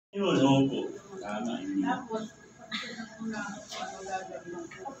Yun, opo. Tama. Tapos, ano gagawin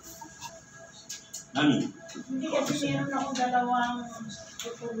ko? Mami, Hindi kasi meron akong dalawang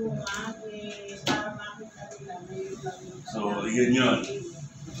tutulungan para makita nila ngayon lang. so yun yun.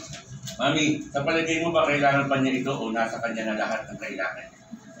 Mami, sa palagay mo ba kailangan pa niya ito o nasa kanya na lahat ng kailangan?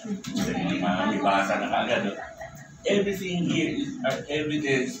 Kasi mami, basa na kaagad. No? Everything here is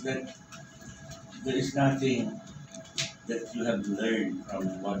evidence that there is nothing that you have learned from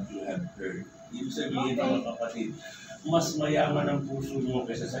what you have heard. Ibig sabihin, mga kapatid, mas mayaman ang puso mo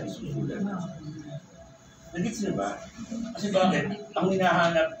kaysa sa isusulat. Nagits niyo ba? Kasi bakit? Ang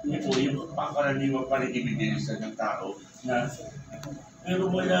hinahanap niyo po yung pangkaraniwang pa rin ebidensya ng tao na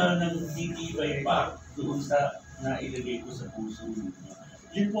pero wala nang titibay pa doon sa nailagay ko sa puso niyo.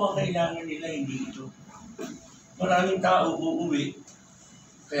 Yun po ang kailangan nila, hindi ito. Maraming tao uuwi,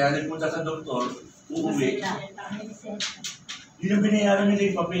 kaya nagpunta sa doktor, uuwi. Yun ang binayaran nila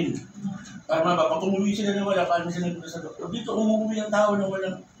yung papel. Tama ba? Pag umuwi sila na wala, paano sila nagpunta sa doktor? Dito umuwi ang tao na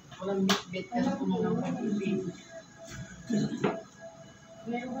walang bitbit ka kung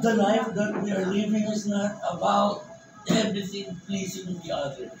the life that we are living is not about everything pleasing the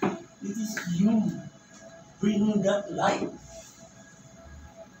other. It is you bringing that light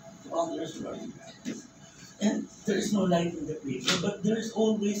to others. And there is no light in the people, but there is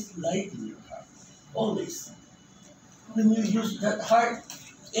always light in your heart. Always. When you use that heart,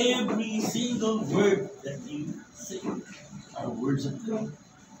 every single word that you say are words of God.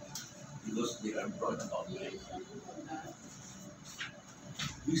 Because they are brought about life.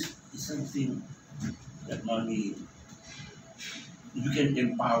 This is something that mommy, you can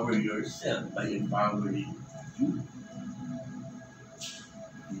empower yourself by empowering you.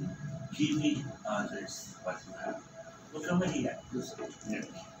 Giving others what you have. Huwag kang mahiya.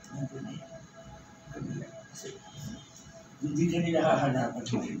 Kasi hindi ka nila hahanapan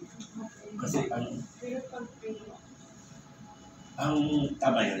din. Kasi ang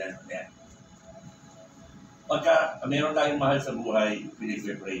tama yun lang. Pagka meron tayong mahal sa buhay,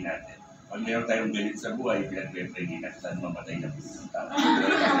 pinag-pray natin. Pag meron tayong galit sa buhay, pinag-pray natin. Saan mamatay na puso ng tao.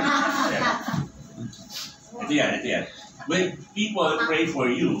 Ito yan. When people pray for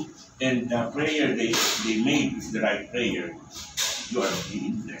you, and the prayer they made is the right prayer, you are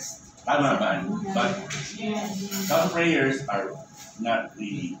being blessed. Tama ba? But some prayers are not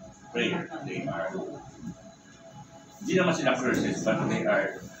really prayer. They are, hindi naman sila curses, but they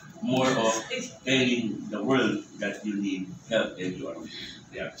are more of telling the world that you need help and you are.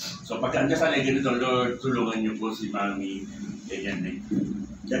 Yeah. So pag andasal ay ganito, Lord, tulungan niyo po si Mami, ganyan na.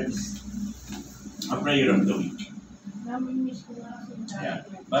 That is a prayer of the week. Yeah.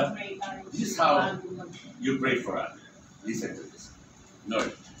 But this is how you pray for us. Listen to this.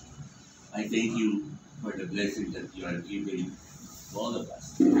 Lord, I thank you for the blessing that you are giving to all of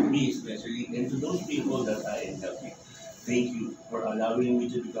us, to me especially, and to those people that I am helping. Thank you for allowing me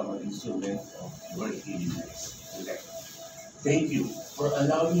to become an instrument of your healing grace. Okay. Thank you for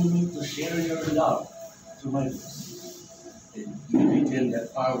allowing me to share your love to my voice and giving them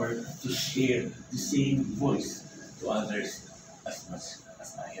that power to share the same voice to others as much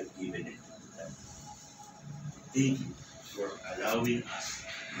as I have given it to them. Thank you for allowing us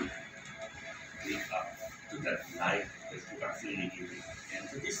to wake up to that life that you are feeling giving and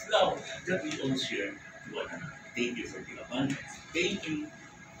to this love that we all share to one another. Thank you for the abundance. Thank you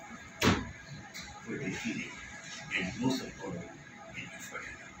for the healing. And most of all, thank you for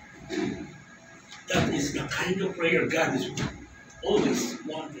the love. That is the kind of prayer God is always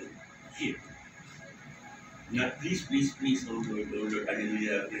wanting here. Not please, oh Lord,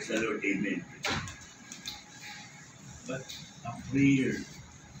 hallelujah, praise the Lord, amen. But a prayer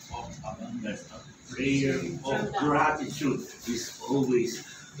of abundance, a prayer of gratitude is always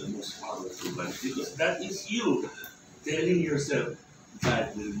the most powerful one, because that is you telling yourself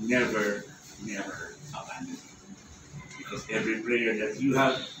God will never abandon you. Because every prayer that you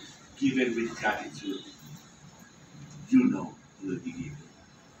have given with gratitude, you know will be given.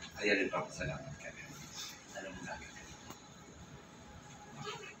 Kaya nagpapasalamat ka na. Alam mo natin.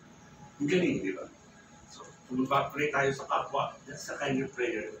 Ang galing, di ba? So, kung magpapray tayo sa kapwa, that's the kind of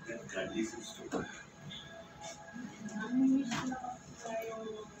prayer that God listens to.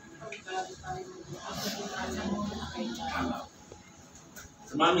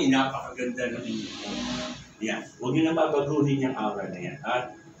 So, Mami, napakaganda ng yan. Huwag niyo na mabaguhin yung aura na yan.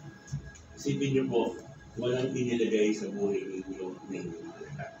 At isipin niyo po, walang inilagay sa buhay ninyo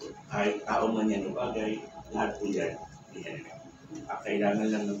kahit tao man yan o bagay, lahat po yan. Kailangan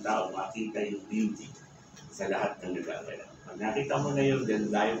lang ng tao makita yung beauty sa lahat ng nagagala. Pag nakita mo na yun,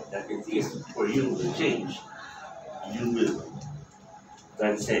 then life that it is for you will change. You will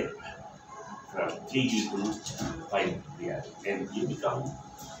transcend from 3D to 5D reality. And you become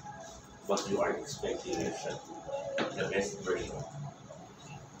what you are expecting as the best version.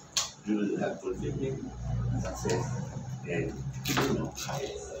 You will have fulfillment, success, and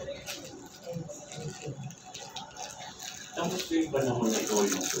highest. Tapos yung panahon na ikaw ay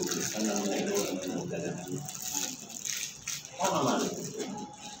magsulit, panahon na ikaw ay magdala ng pamamalang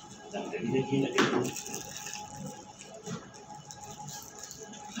ng galinagin na ito.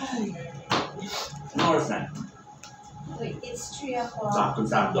 Ano oras na? Wait, it's 3 o'clock.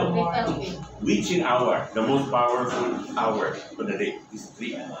 Sakto-sakto. Witching hour, the most powerful hour for the day is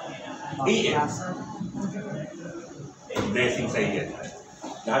 3 a.m. Blessing sa iyo.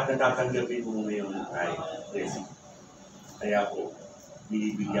 Lahat na tatanggapin mo ngayon ay blessing. Kaya po,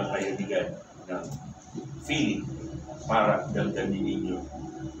 binibigyan kayo bigan ng feeling para damdamin ninyo.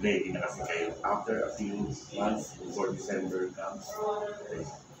 Ready na kasi kayo. After a few months before December comes,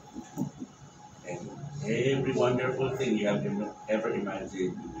 and every wonderful thing you have ever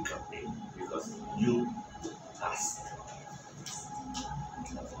imagined will become real because you asked.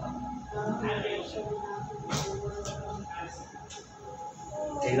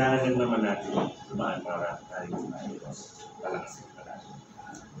 Kailangan din naman natin tumaan para tayo palakasin pa natin.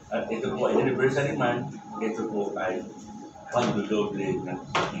 At ito po ay anniversary month, ito po ay pagdodoble ng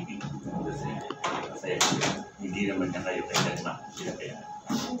pag-ibig. Kasi hindi naman niya kayo kailanman sila kaya.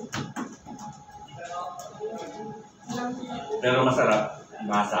 Pero masarap,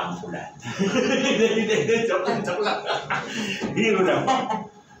 masa ang ulan. Joke lang.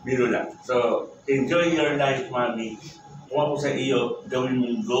 Biro lang. So, enjoy your life, Mami. Kung ako sa iyo, gawin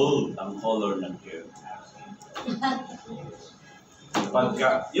mong gold ang color ng hair.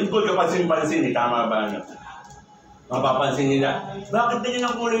 Yung gold kapansin-pansin, tama ba? Mapapansin nila, bakit ganyan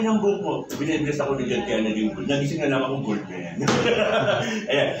ang kulay ng buhok mo? Binibiglas ako ni Jan kaya naging gold. Nagising na lang akong gold na yan.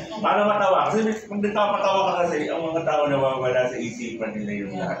 Ayan, para matawa. Kasi pag nagpapatawa ka kasi, ang mga tao nawawala sa isipan nila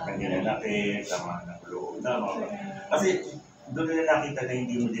yung lahat ng ginanakit, sama ng loob na mga. Kasi doon nila nakita na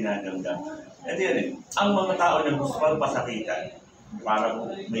hindi mo dinadamdam. At yan ang mga tao na gusto pasakitan, para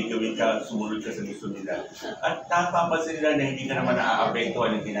may gawin ka, sumunod ka sa gusto nila. At napapansin nila na hindi ka naman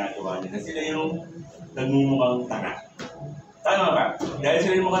naaapektuhan ng ginagawa nila. Sila yung nagmumukhang tanga. Tama ba? Dahil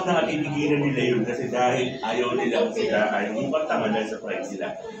sila yung mukhang tanga, titigilan nila yun kasi dahil ayaw nila sila, ayaw yung tanga dahil sa pride sila.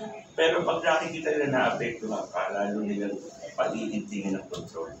 Pero pag nakikita nila naapektuhan ka, lalo nilang pag-iintingin ng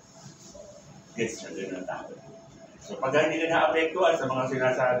control. Gets na gano'n ang tao. So pag hindi ka naapektuhan sa mga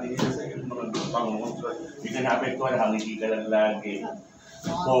sinasabi nila sa iyo, mga pangungontrol, hindi ka naapektuhan, hangiti ka lang lagi,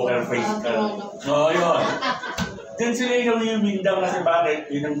 poker face ka lang. Oo, yun. Diyan sila yung namimindang kasi bakit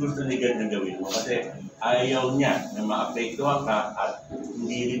yun ang gusto ni God na gawin mo. Kasi ayaw niya na maapektuhan ka at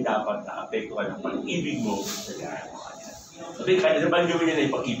hindi rin dapat naapektuhan ang pag-ibig mo sa ginagawa niya. Okay, kahit naman gawin nila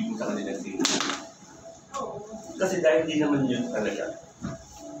yung pag-ibig mo sa kanila sila. Kasi dahil hindi naman yun talaga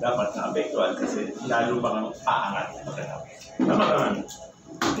dapat naapektuhan kasi lalo pang aangat na pagkatapos. Tama ka man.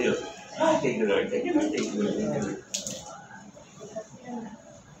 Ayun. Thank you Lord. Thank you Lord. Thank you Lord. Thank you Lord.